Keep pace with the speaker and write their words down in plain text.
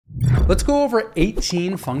Let's go over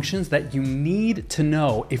 18 functions that you need to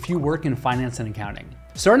know if you work in finance and accounting.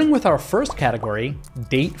 Starting with our first category,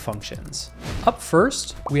 date functions. Up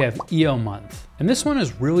first, we have EO month. And this one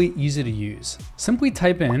is really easy to use. Simply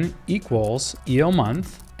type in equals EO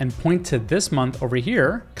month and point to this month over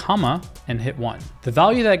here, comma, and hit 1. The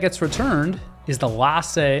value that gets returned is the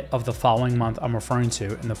last day of the following month I'm referring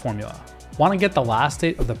to in the formula. Want to get the last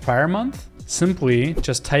date of the prior month? Simply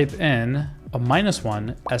just type in a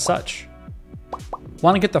 -1 as such.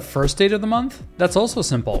 Want to get the first date of the month? That's also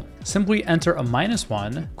simple. Simply enter a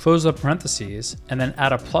 -1, close the parentheses, and then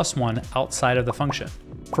add a +1 outside of the function.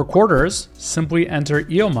 For quarters, simply enter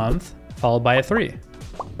EO month followed by a 3.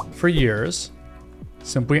 For years,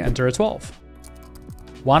 simply enter a 12.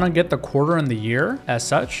 Want to get the quarter and the year as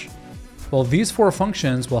such? Well, these 4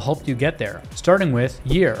 functions will help you get there, starting with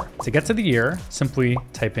year. To get to the year, simply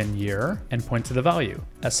type in year and point to the value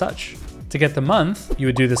as such. To get the month, you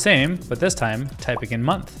would do the same, but this time typing in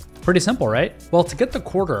month. Pretty simple, right? Well, to get the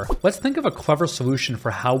quarter, let's think of a clever solution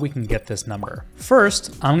for how we can get this number.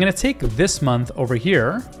 First, I'm gonna take this month over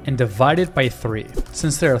here and divide it by 3,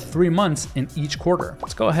 since there are 3 months in each quarter.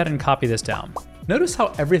 Let's go ahead and copy this down. Notice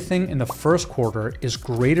how everything in the first quarter is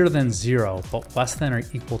greater than 0, but less than or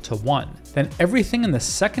equal to 1. Then everything in the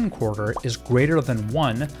second quarter is greater than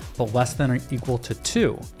 1, but less than or equal to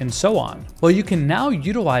 2, and so on. Well, you can now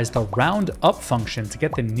utilize the round up function to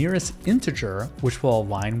get the nearest integer, which will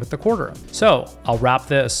align with the quarter. So I'll wrap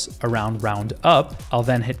this around round up. I'll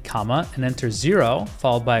then hit comma and enter 0,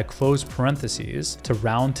 followed by a closed parentheses to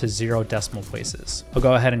round to 0 decimal places. I'll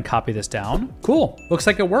go ahead and copy this down. Cool, looks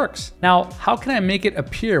like it works. Now, how can I make it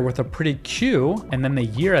appear with a pretty Q and then the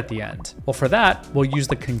year at the end? Well, for that, we'll use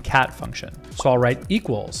the concat function. So I'll write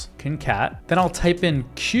equals concat, then I'll type in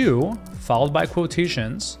Q followed by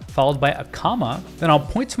quotations, followed by a comma, then I'll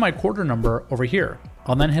point to my quarter number over here.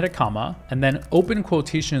 I'll then hit a comma and then open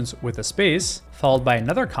quotations with a space, followed by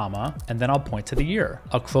another comma, and then I'll point to the year.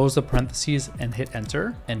 I'll close the parentheses and hit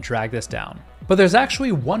enter and drag this down. But there's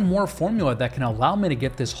actually one more formula that can allow me to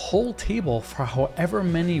get this whole table for however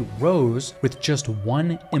many rows with just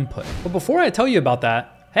one input. But before I tell you about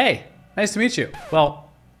that, hey, nice to meet you. Well,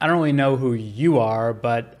 I don't really know who you are,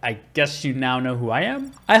 but I guess you now know who I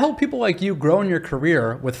am. I help people like you grow in your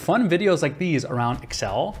career with fun videos like these around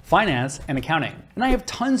Excel, finance, and accounting. And I have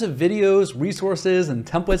tons of videos, resources, and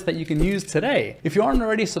templates that you can use today. If you aren't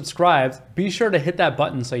already subscribed, be sure to hit that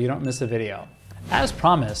button so you don't miss a video. As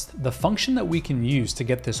promised, the function that we can use to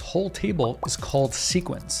get this whole table is called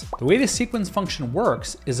sequence. The way the sequence function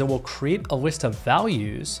works is it will create a list of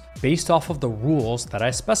values based off of the rules that I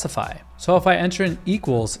specify. So if I enter in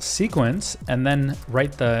equals sequence and then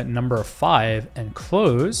write the number 5 and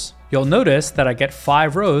close, you'll notice that I get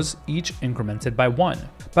 5 rows, each incremented by 1.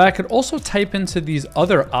 But I could also type into these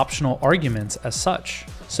other optional arguments as such.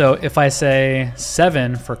 So if I say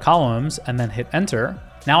 7 for columns and then hit enter,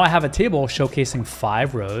 now I have a table showcasing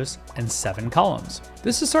 5 rows and 7 columns.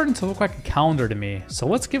 This is starting to look like a calendar to me, so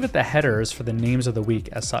let's give it the headers for the names of the week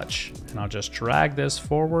as such. And I'll just drag this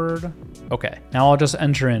forward. Okay, now I'll just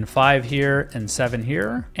enter in 5 here and 7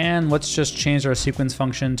 here. And let's just change our sequence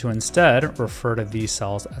function to instead refer to these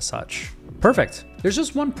cells as such. Perfect. There's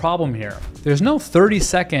just one problem here. There's no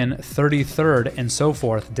 32nd, 33rd, and so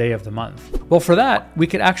forth day of the month. Well, for that, we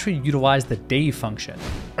could actually utilize the day function.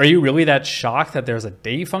 Are you really that shocked that there's a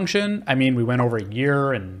day function? I mean, we went over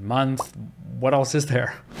year and month. What else is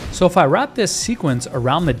there? So if I wrap this sequence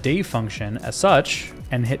around the day function as such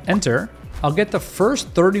and hit enter, I'll get the first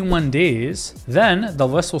 31 days, then the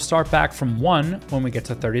list will start back from 1 when we get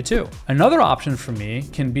to 32. Another option for me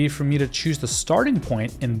can be for me to choose the starting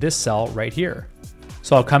point in this cell right here.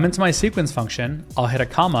 So I'll come into my sequence function, I'll hit a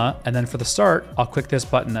comma, and then for the start, I'll click this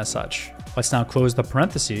button as such. Let's now close the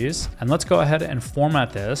parentheses, and let's go ahead and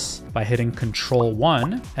format this by hitting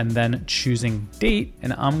Control-1 and then choosing date,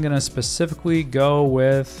 and I'm gonna specifically go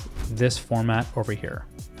with this format over here.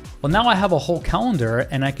 Well, now I have a whole calendar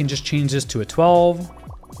and I can just change this to a 12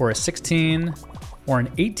 or a 16 or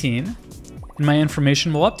an 18 and my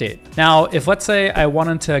information will update. Now, if let's say I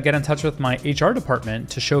wanted to get in touch with my HR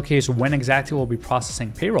department to showcase when exactly we'll be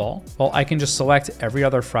processing payroll, well, I can just select every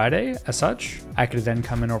other Friday as such. I could then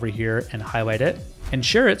come in over here and highlight it and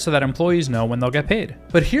share it so that employees know when they'll get paid.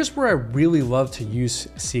 But here's where I really love to use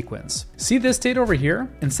sequence. See this date over here?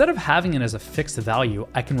 Instead of having it as a fixed value,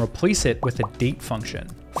 I can replace it with a date function.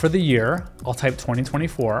 For the year, I'll type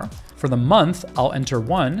 2024. For the month, I'll enter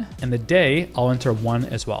 1, and the day, I'll enter 1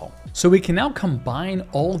 as well. So we can now combine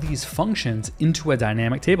all these functions into a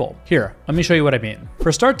dynamic table. Here, let me show you what I mean.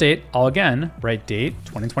 For start date, I'll again write date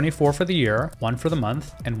 2024 for the year, 1 for the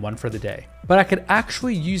month, and 1 for the day. But I could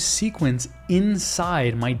actually use sequence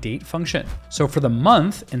inside my date function. So for the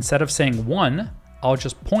month, instead of saying 1, I'll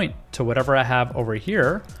just point to whatever I have over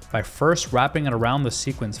here by first wrapping it around the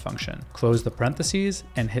sequence function, close the parentheses,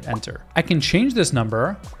 and hit enter. I can change this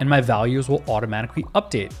number and my values will automatically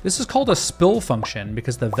update. This is called a spill function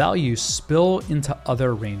because the values spill into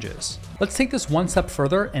other ranges. Let's take this one step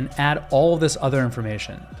further and add all of this other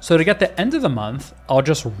information. So to get the end of the month, I'll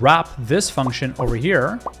just wrap this function over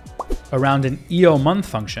here around an EO month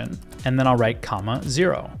function, and then I'll write comma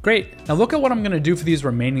 0. Great. Now look at what I'm gonna do for these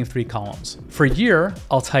remaining 3 columns. For year,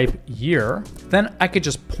 I'll type year. Then I could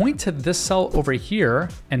just point to this cell over here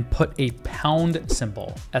and put a pound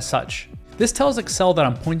symbol as such. This tells Excel that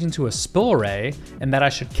I'm pointing to a spill array and that I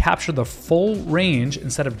should capture the full range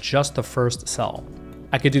instead of just the first cell.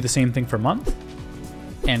 I could do the same thing for month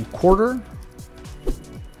and quarter,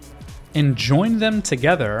 and join them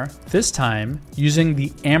together, this time using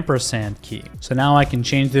the ampersand key. So now I can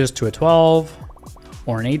change this to a 12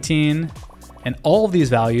 or an 18, and all of these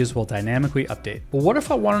values will dynamically update. But what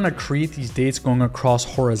if I wanted to create these dates going across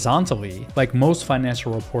horizontally, like most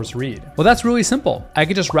financial reports read? Well, that's really simple. I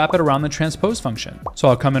could just wrap it around the transpose function. So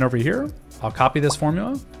I'll come in over here, I'll copy this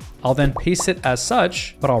formula, I'll then paste it as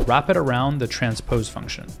such, but I'll wrap it around the transpose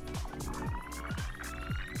function.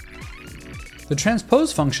 The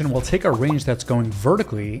transpose function will take a range that's going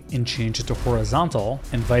vertically and change it to horizontal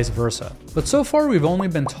and vice versa. But so far we've only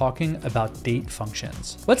been talking about date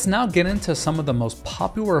functions. Let's now get into some of the most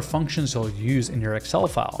popular functions you'll use in your Excel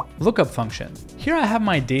file. Lookup function. Here I have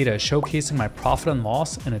my data showcasing my profit and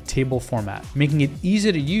loss in a table format, making it easy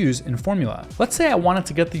to use in formula. Let's say I wanted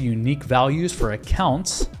to get the unique values for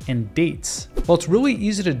accounts and dates. Well, it's really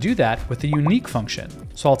easy to do that with the unique function.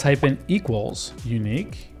 So I'll type in equals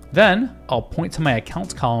unique. Then I'll point to my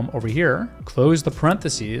accounts column over here, close the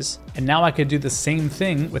parentheses, and now I could do the same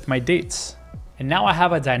thing with my dates. And now I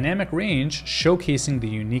have a dynamic range showcasing the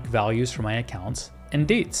unique values for my accounts and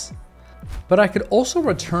dates. But I could also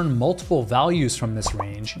return multiple values from this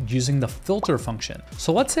range using the filter function.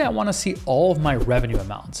 So let's say I want to see all of my revenue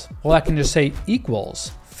amounts. Well, I can just say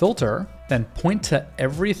equals filter, then point to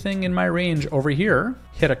everything in my range over here,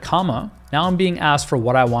 hit a comma. Now I'm being asked for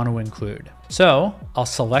what I want to include. So I'll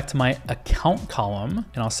select my account column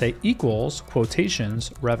and I'll say equals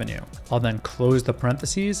quotations revenue. I'll then close the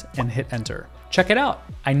parentheses and hit enter. Check it out.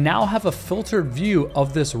 I now have a filtered view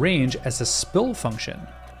of this range as a spill function.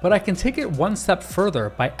 But I can take it one step further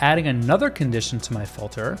by adding another condition to my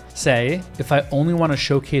filter. Say, if I only want to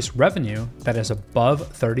showcase revenue that is above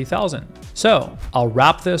 30,000. So I'll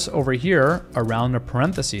wrap this over here around the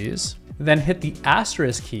parentheses, then hit the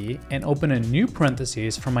asterisk key and open a new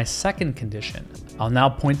parentheses for my second condition. I'll now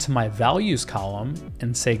point to my values column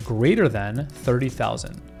and say greater than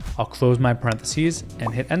 30,000. I'll close my parentheses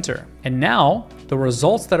and hit enter. And now the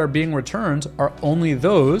results that are being returned are only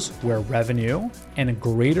those where revenue and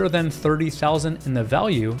greater than 30,000 in the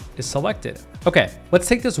value is selected. Okay, let's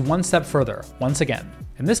take this one step further once again.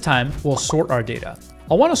 And this time we'll sort our data.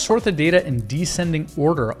 I want to sort the data in descending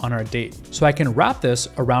order on our date. So I can wrap this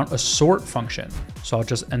around a sort function. So I'll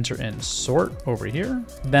just enter in sort over here.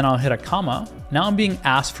 Then I'll hit a comma. Now I'm being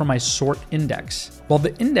asked for my sort index. Well,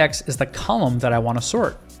 the index is the column that I want to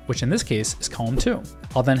sort, which in this case is column 2.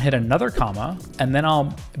 I'll then hit another comma, and then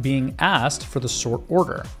I'm being asked for the sort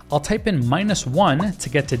order. I'll type in -1 to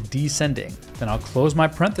get to descending. Then I'll close my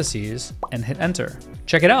parentheses and hit enter.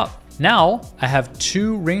 Check it out. Now I have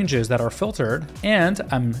 2 ranges that are filtered and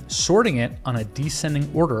I'm sorting it on a descending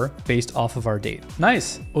order based off of our date.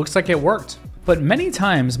 Nice, looks like it worked. But many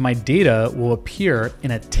times my data will appear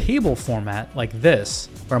in a table format like this,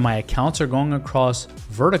 where my accounts are going across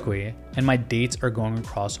vertically and my dates are going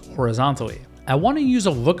across horizontally. I want to use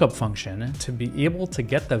a lookup function to be able to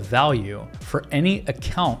get the value for any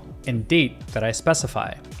account and date that I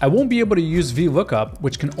specify. I won't be able to use VLOOKUP,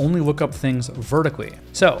 which can only look up things vertically.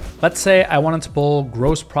 So let's say I wanted to pull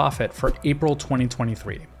gross profit for April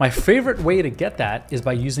 2023. My favorite way to get that is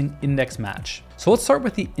by using index match. So let's start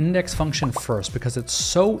with the index function first because it's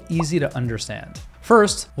so easy to understand.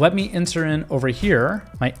 First, let me enter in over here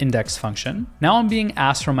my index function. Now I'm being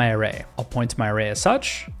asked for my array. I'll point to my array as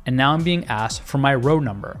such, and now I'm being asked for my row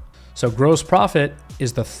number. So gross profit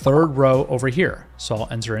is the 3rd row over here, so I'll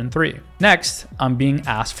enter in 3. Next, I'm being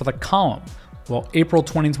asked for the column. Well, April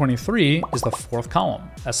 2023 is the 4th column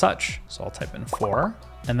as such, so I'll type in 4.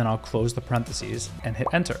 and then I'll close the parentheses and hit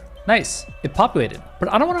enter. Nice, it populated.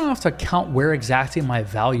 But I don't want to have to count where exactly my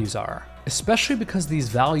values are, especially because these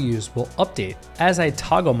values will update as I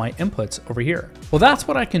toggle my inputs over here. Well, that's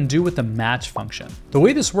what I can do with the match function. The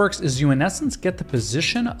way this works is you in essence get the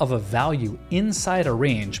position of a value inside a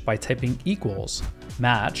range by typing equals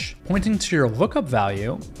match, pointing to your lookup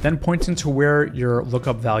value, then pointing to where your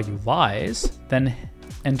lookup value lies, then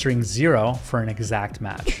entering 0 for an exact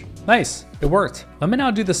match. Nice, it worked. Let me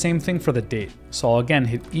now do the same thing for the date. So I'll again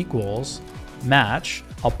hit equals match.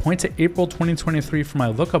 I'll point to April 2023 for my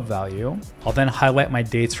lookup value. I'll then highlight my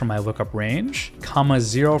dates for my lookup range, comma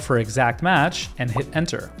 0 for exact match, and hit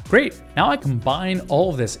enter. Great, now I combine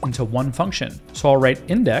all of this into one function. So I'll write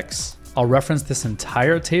index, I'll reference this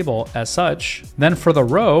entire table as such. Then for the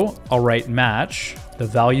row, I'll write match, the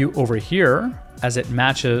value over here, as it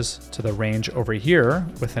matches to the range over here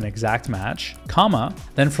with an exact match, comma.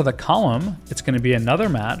 Then for the column, it's going to be another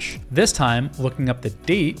match, this time looking up the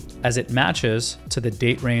date as it matches to the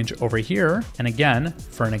date range over here, and again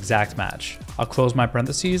for an exact match. I'll close my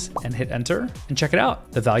parentheses and hit enter and check it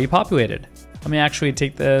out. The value populated. Let me actually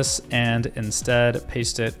take this and instead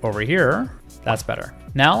paste it over here. That's better.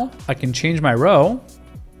 Now I can change my row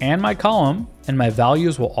and my column and my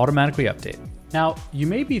values will automatically update. Now, you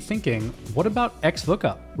may be thinking, what about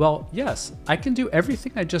XLOOKUP? Well, yes, I can do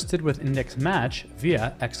everything I just did with index match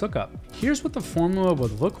via XLOOKUP. Here's what the formula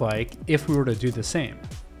would look like if we were to do the same.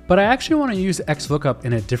 But I actually want to use XLOOKUP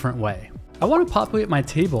in a different way. I want to populate my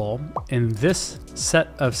table in this set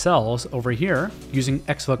of cells over here using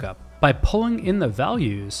XLOOKUP by pulling in the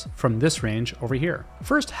values from this range over here.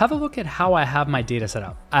 First, have a look at how I have my data set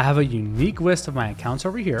up. I have a unique list of my accounts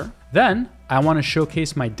over here. Then I want to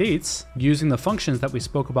showcase my dates using the functions that we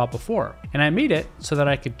spoke about before. And I made it so that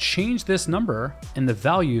I could change this number and the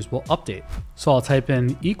values will update. So I'll type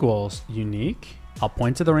in equals unique. I'll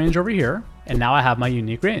point to the range over here, and now I have my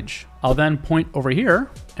unique range. I'll then point over here,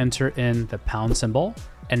 enter in the pound symbol,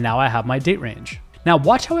 and now I have my date range. Now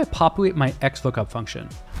watch how I populate my XLOOKUP function.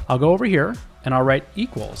 I'll go over here and I'll write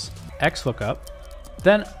equals XLOOKUP.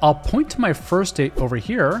 Then I'll point to my first date over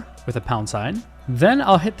here with a pound sign. Then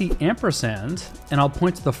I'll hit the ampersand and I'll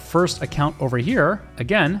point to the first account over here,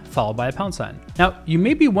 again, followed by a pound sign. Now you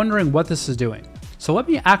may be wondering what this is doing. So let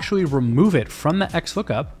me actually remove it from the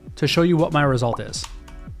XLOOKUP to show you what my result is.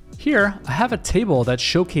 Here, I have a table that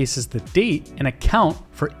showcases the date and account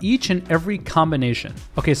for each and every combination.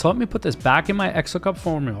 Okay, so let me put this back in my XLOOKUP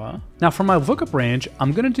formula. Now for my lookup range,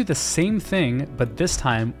 I'm gonna do the same thing, but this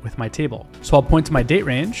time with my table. So I'll point to my date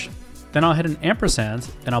range, then I'll hit an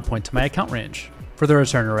ampersand, and I'll point to my account range. For the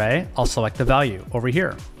return array, I'll select the value over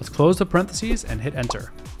here. Let's close the parentheses and hit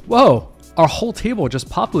enter. Whoa, our whole table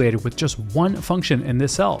just populated with just one function in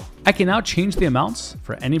this cell. I can now change the amounts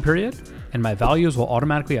for any period, and my values will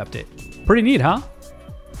automatically update. Pretty neat, huh?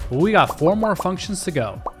 Well, we got 4 more functions to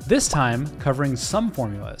go, this time covering sum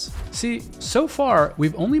formulas. See, so far,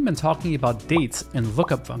 we've only been talking about dates and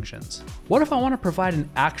lookup functions. What if I want to provide an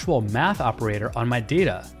actual math operator on my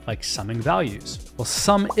data, like summing values? Well,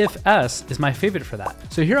 SUMIFS is my favorite for that.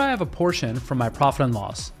 So here I have a portion from my profit and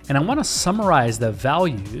loss, and I want to summarize the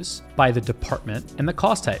values by the department and the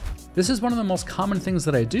cost type. This is one of the most common things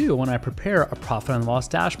that I do when I prepare a profit and loss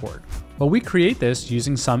dashboard. Well, we create this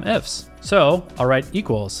using SUMIFS. So I'll write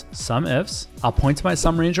equals SUMIFS. I'll point to my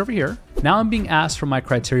sum range over here. Now I'm being asked for my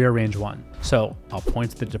criteria range 1. So I'll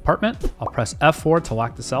point to the department, I'll press F4 to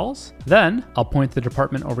lock the cells. Then I'll point to the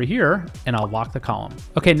department over here and I'll lock the column.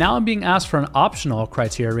 Okay, now I'm being asked for an optional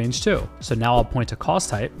criteria range 2. So now I'll point to cost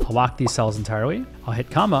type, I'll lock these cells entirely. I'll hit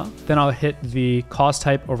comma, then I'll hit the cost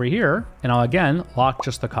type over here and I'll again lock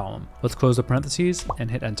just the column. Let's close the parentheses and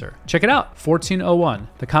hit enter. Check it out, 1401,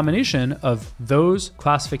 the combination of those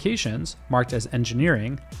classifications marked as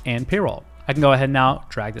engineering and payroll. I can go ahead now,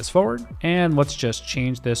 drag this forward, and let's just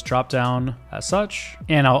change this drop down as such.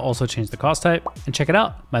 And I'll also change the cost type and check it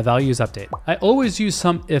out. My values update. I always use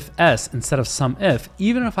SUMIFS instead of SUMIF,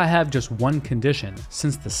 even if I have just one condition,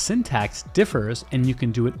 since the syntax differs and you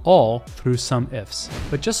can do it all through SUMIFS.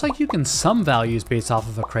 But just like you can sum values based off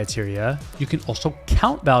of a criteria, you can also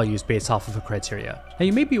count values based off of a criteria. Now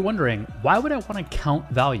you may be wondering, why would I want to count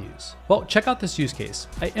values? Well, check out this use case.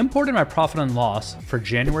 I imported my profit and loss for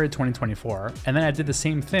January 2024, and then I did the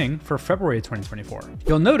same thing for February 2024.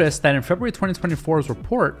 You'll notice that in February 2024's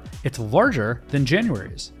report, it's larger than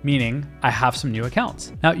January's, meaning I have some new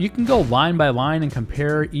accounts. Now you can go line by line and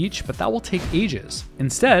compare each, but that will take ages.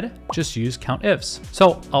 Instead, just use COUNTIFs.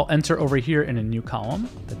 So I'll enter over here in a new column,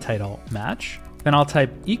 the title match. Then I'll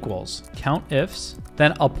type equals COUNTIFs.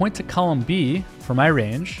 Then I'll point to column B for my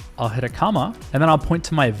range. I'll hit a comma, and then I'll point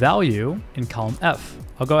to my value in column F.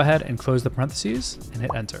 I'll go ahead and close the parentheses and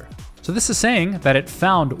hit enter. So this is saying that it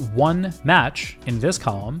found one match in this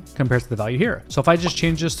column compared to the value here. So if I just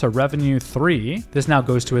change this to revenue 3, this now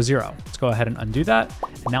goes to a 0. Let's go ahead and undo that.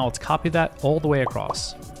 And now let's copy that all the way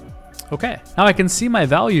across. Okay, now I can see my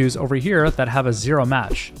values over here that have a 0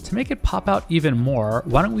 match. To make it pop out even more,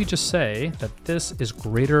 why don't we just say that this is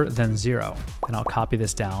greater than 0? And I'll copy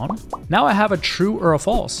this down. Now I have a true or a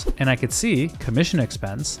false, and I could see commission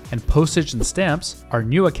expense and postage and stamps are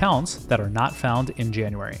new accounts that are not found in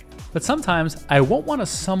January. But sometimes I won't want to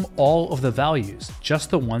sum all of the values, just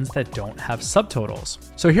the ones that don't have subtotals.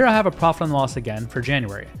 So here I have a profit and loss again for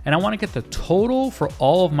January, and I want to get the total for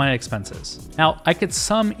all of my expenses. Now I could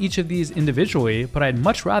sum each of these individually, but I'd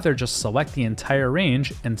much rather just select the entire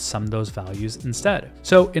range and sum those values instead.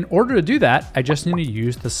 So in order to do that, I just need to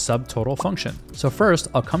use the subtotal function. So first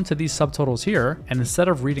I'll come to these subtotals here, and instead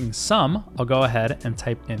of reading sum, I'll go ahead and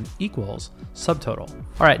type in equals subtotal.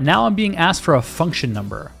 All right, now I'm being asked for a function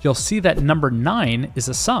number. You'll see that number 9 is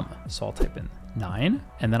a sum. So I'll type in 9,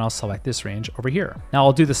 and then I'll select this range over here. Now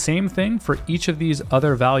I'll do the same thing for each of these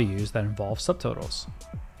other values that involve subtotals.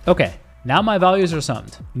 Okay, now my values are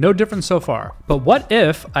summed. No difference so far. But what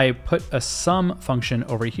if I put a sum function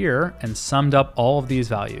over here and summed up all of these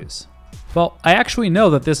values? Well, I actually know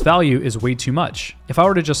that this value is way too much. If I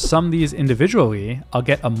were to just sum these individually, I'll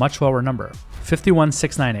get a much lower number,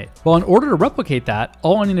 51,698. Well, in order to replicate that,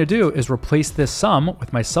 all I need to do is replace this sum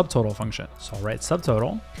with my subtotal function. So I'll write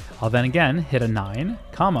subtotal. I'll then again hit a 9,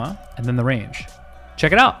 comma, and then the range.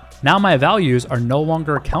 Check it out. Now my values are no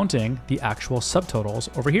longer counting the actual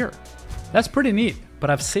subtotals over here. That's pretty neat, but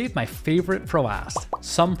I've saved my favorite for last,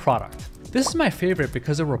 sum product. This is my favorite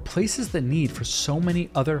because it replaces the need for so many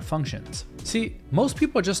other functions. See, most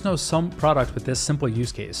people just know sum product with this simple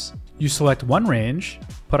use case. You select one range,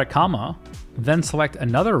 put a comma, then select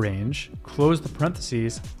another range, close the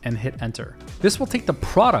parentheses, and hit enter. This will take the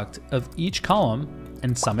product of each column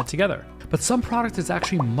and sum it together. But sum product is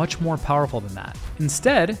actually much more powerful than that.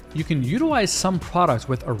 Instead, you can utilize sum product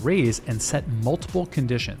with arrays and set multiple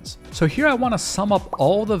conditions. So here I want to sum up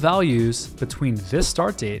all the values between this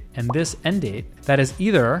start date and this end date that is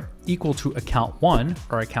either equal to account 1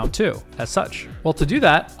 or account 2 as such. Well, to do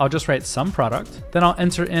that, I'll just write sum product, then I'll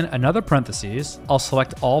enter in another parentheses. I'll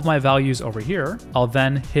select all of my values over here. I'll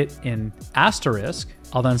then hit in asterisk.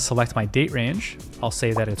 I'll then select my date range. I'll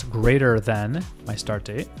say that it's greater than my start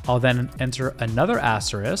date. I'll then enter another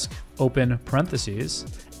asterisk, open parentheses,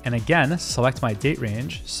 and again, select my date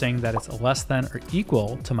range, saying that it's less than or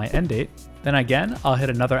equal to my end date. Then again, I'll hit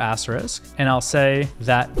another asterisk, and I'll say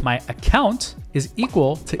that my account is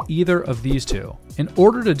equal to either of these two. In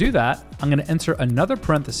order to do that, I'm going to enter another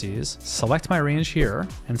parentheses, select my range here,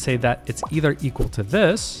 and say that it's either equal to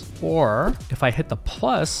this, or if I hit the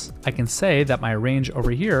plus, I can say that my range over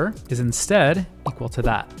here is instead equal to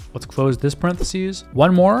that. Let's close this parentheses,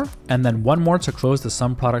 one more, and then one more to close the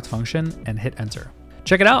sum product function and hit enter.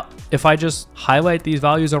 Check it out. If I just highlight these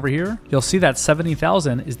values over here, you'll see that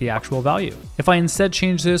 70,000 is the actual value. If I instead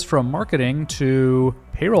change this from marketing to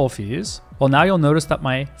payroll fees, well, now you'll notice that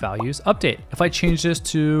my values update. If I change this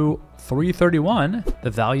to 331, the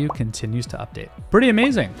value continues to update. Pretty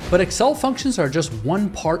amazing. But Excel functions are just one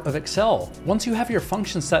part of Excel. Once you have your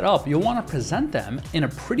functions set up, you'll want to present them in a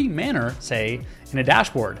pretty manner, say in a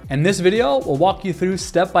dashboard. And this video will walk you through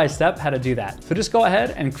step by step how to do that. So just go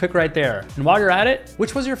ahead and click right there. And while you're at it,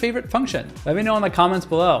 which was your favorite function? Let me know in the comments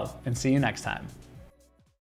below, and see you next time.